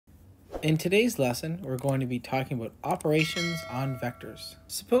In today's lesson, we're going to be talking about operations on vectors.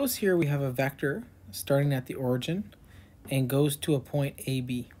 Suppose here we have a vector starting at the origin and goes to a point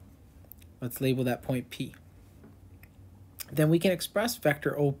AB. Let's label that point P. Then we can express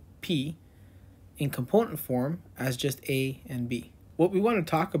vector OP in component form as just A and B. What we want to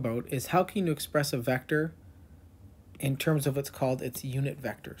talk about is how can you express a vector in terms of what's called its unit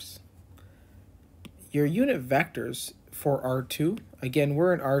vectors. Your unit vectors for R2, again,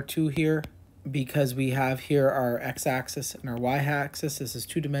 we're in R2 here because we have here our x-axis and our y-axis. This is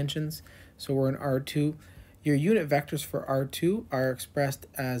 2 dimensions, so we're in R2. Your unit vectors for R2 are expressed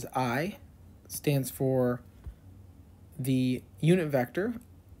as I, stands for the unit vector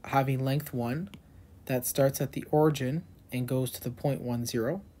having length 1 that starts at the origin and goes to the point 1,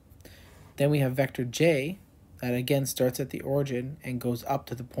 0. Then we have vector j that again starts at the origin and goes up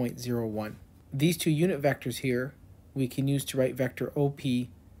to the point 0, 1. These two unit vectors here we can use to write vector OP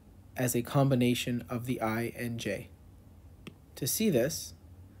as a combination of the I and j. To see this,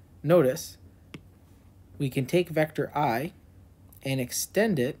 notice we can take vector I and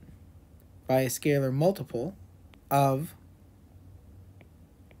extend it by a scalar multiple of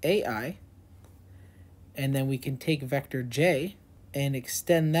AI, and then we can take vector j and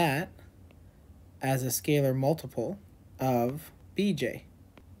extend that as a scalar multiple of bj.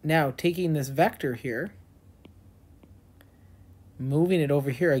 Now, taking this vector here, moving it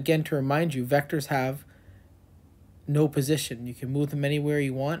over here, again to remind you, vectors have no position. You can move them anywhere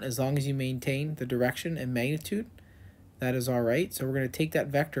you want as long as you maintain the direction and magnitude. That is all right. So we're going to take that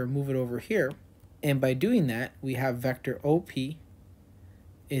vector and move it over here. And by doing that, we have vector OP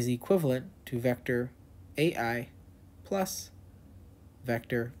is equivalent to vector AI plus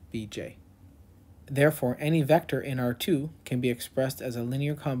vector BJ. Therefore, any vector in R2 can be expressed as a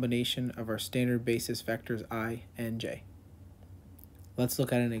linear combination of our standard basis vectors I and j. Let's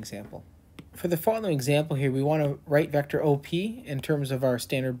look at an example. For the following example here, we want to write vector OP in terms of our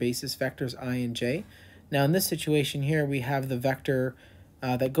standard basis vectors I and j. Now in this situation here, we have the vector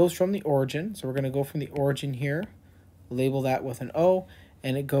that goes from the origin. So we're going to go from the origin here, label that with an O,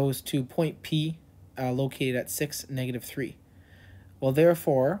 and it goes to point P located at 6, -3. Well,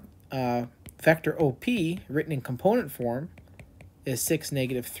 therefore, vector OP, written in component form, is 6,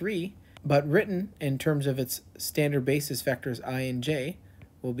 -3, but written in terms of its standard basis vectors I and j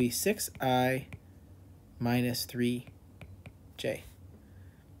will be 6i minus 3j.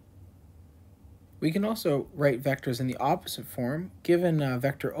 We can also write vectors in the opposite form. Given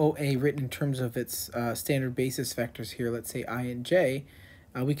vector OA written in terms of its standard basis vectors here, let's say I and j,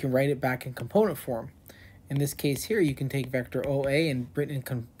 we can write it back in component form. In this case here, you can take vector OA and written in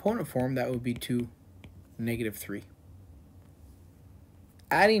component form, that would be 2, -3.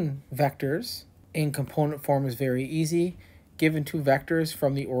 Adding vectors in component form is very easy. Given two vectors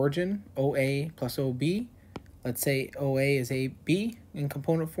from the origin, OA plus OB, let's say OA is AB in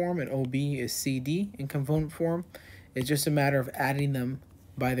component form and OB is CD in component form. It's just a matter of adding them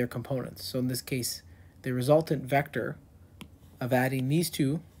by their components. So in this case, the resultant vector of adding these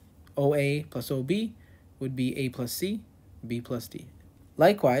two, OA plus OB, would be A plus C, B plus D.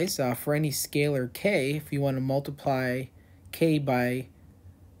 Likewise, for any scalar k, if you want to multiply k by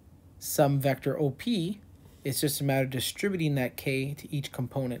some vector OP, it's just a matter of distributing that k to each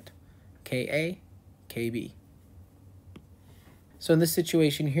component, Ka, Kb. So in this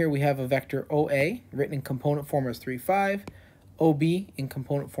situation here, we have a vector OA, written in component form as 3, 5, OB in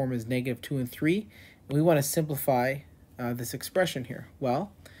component form is -2 and 3, and we want to simplify this expression here.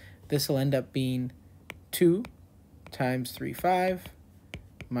 Well, this will end up being 2 times 3, 5,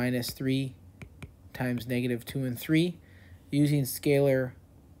 minus 3 times -2 and 3. Using scalar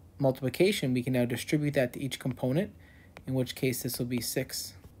multiplication, we can now distribute that to each component, in which case this will be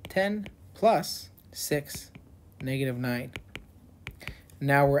 6, 10 plus 6, -9.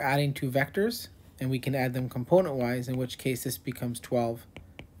 Now we're adding two vectors, and we can add them component-wise, in which case this becomes 12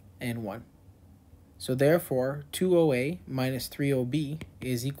 and 1. So therefore, 2OA minus 3OB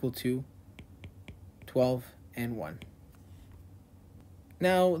is equal to 12 and 1.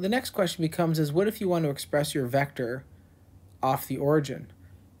 Now, the next question becomes is what if you want to express your vector off the origin?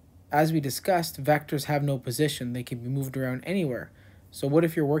 As we discussed, vectors have no position. They can be moved around anywhere. So what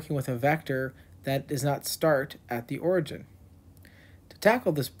if you're working with a vector that does not start at the origin? To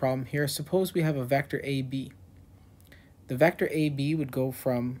tackle this problem here, suppose we have a vector AB. The vector AB would go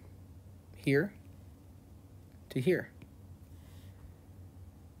from here to here.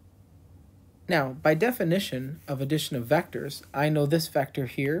 Now, by definition of addition of vectors, I know this vector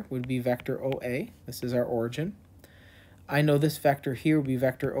here would be vector OA. This is our origin. I know this vector here would be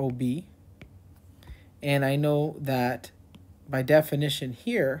vector OB. And I know that by definition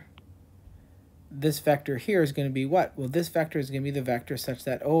here, this vector here is going to be what? Well, this vector is going to be the vector such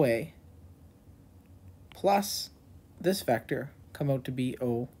that OA plus this vector come out to be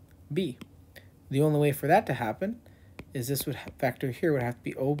OB. The only way for that to happen is this vector here would have to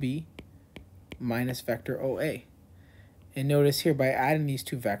be OB minus vector OA. And notice here, by adding these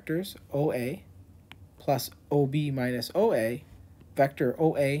two vectors, OA plus OB minus OA, vector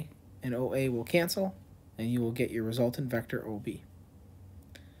OA and OA will cancel, and you will get your resultant vector OB.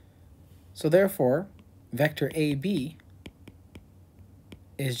 So therefore, vector AB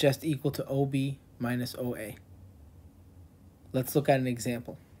is just equal to OB minus OA. Let's look at an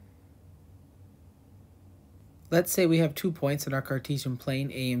example. Let's say we have 2 points in our Cartesian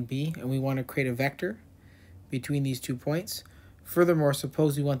plane A and B, and we want to create a vector between these 2 points. Furthermore,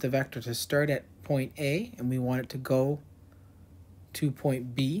 suppose we want the vector to start at point A and we want it to go to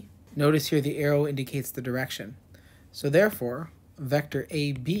point B. Notice here the arrow indicates the direction. So therefore, vector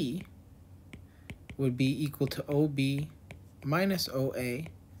AB would be equal to OB minus OA,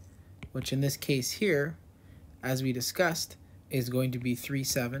 which in this case here, as we discussed, is going to be 3,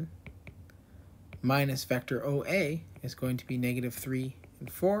 7, minus vector OA is going to be negative 3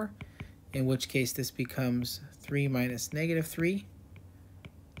 and 4, in which case this becomes 3 minus negative 3,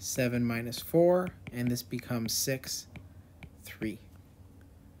 7 minus 4, and this becomes 6, 3.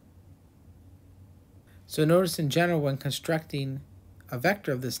 So notice in general, when constructing a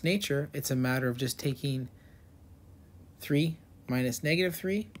vector of this nature, it's a matter of just taking 3 minus negative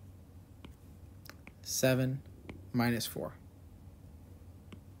 3, 7 minus 4.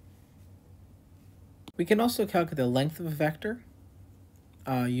 We can also calculate the length of a vector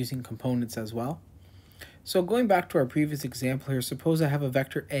using components as well. So going back to our previous example here, suppose I have a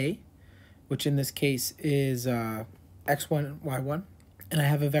vector A, which in this case is x1 and y1, and I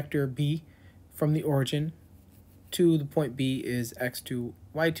have a vector B from the origin to the point B is x2,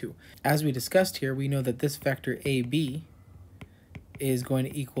 y2. As we discussed here, we know that this vector AB is going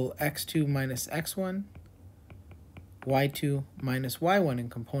to equal x2 minus x1, y2 minus y1 in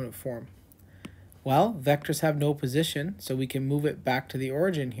component form. Well, vectors have no position, so we can move it back to the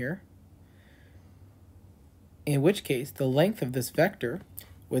origin here, in which case the length of this vector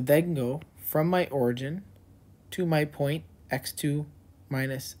would then go from my origin to my point x2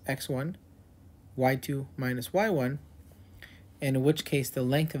 minus x1, y2 minus y1, and in which case the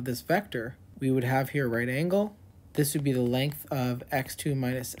length of this vector, we would have here a right angle. This would be the length of x2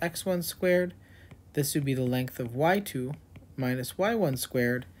 minus x1 squared. This would be the length of y2 minus y1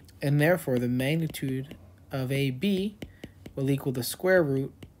 squared, and therefore the magnitude of AB will equal the square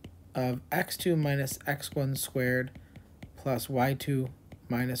root of x2 minus x1 squared plus y2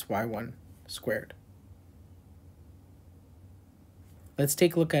 minus y1 squared. Let's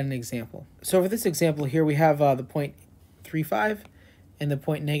take a look at an example. So for this example here, we have the point 3, 5 and the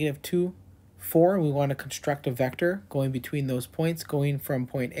point negative 2, 4. We want to construct a vector going between those points, going from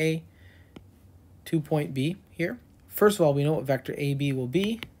point A to point B here. First of all, we know what vector AB will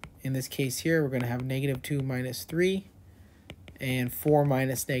be. In this case here, we're going to have negative 2 minus 3 and 4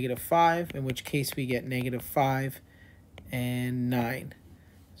 minus negative 5, in which case we get negative 5 and 9.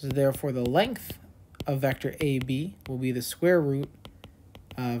 So therefore, the length of vector AB will be the square root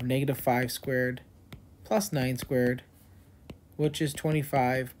of negative 5 squared plus 9 squared, which is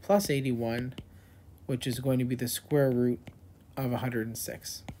 25, plus 81, which is going to be the square root of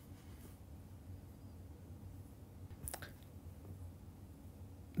 106.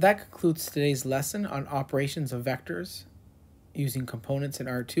 That concludes today's lesson on operations of vectors using components in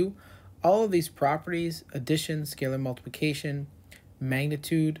R2. All of these properties, addition, scalar multiplication,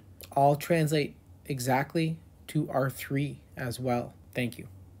 magnitude, all translate exactly to R3 as well. Thank you.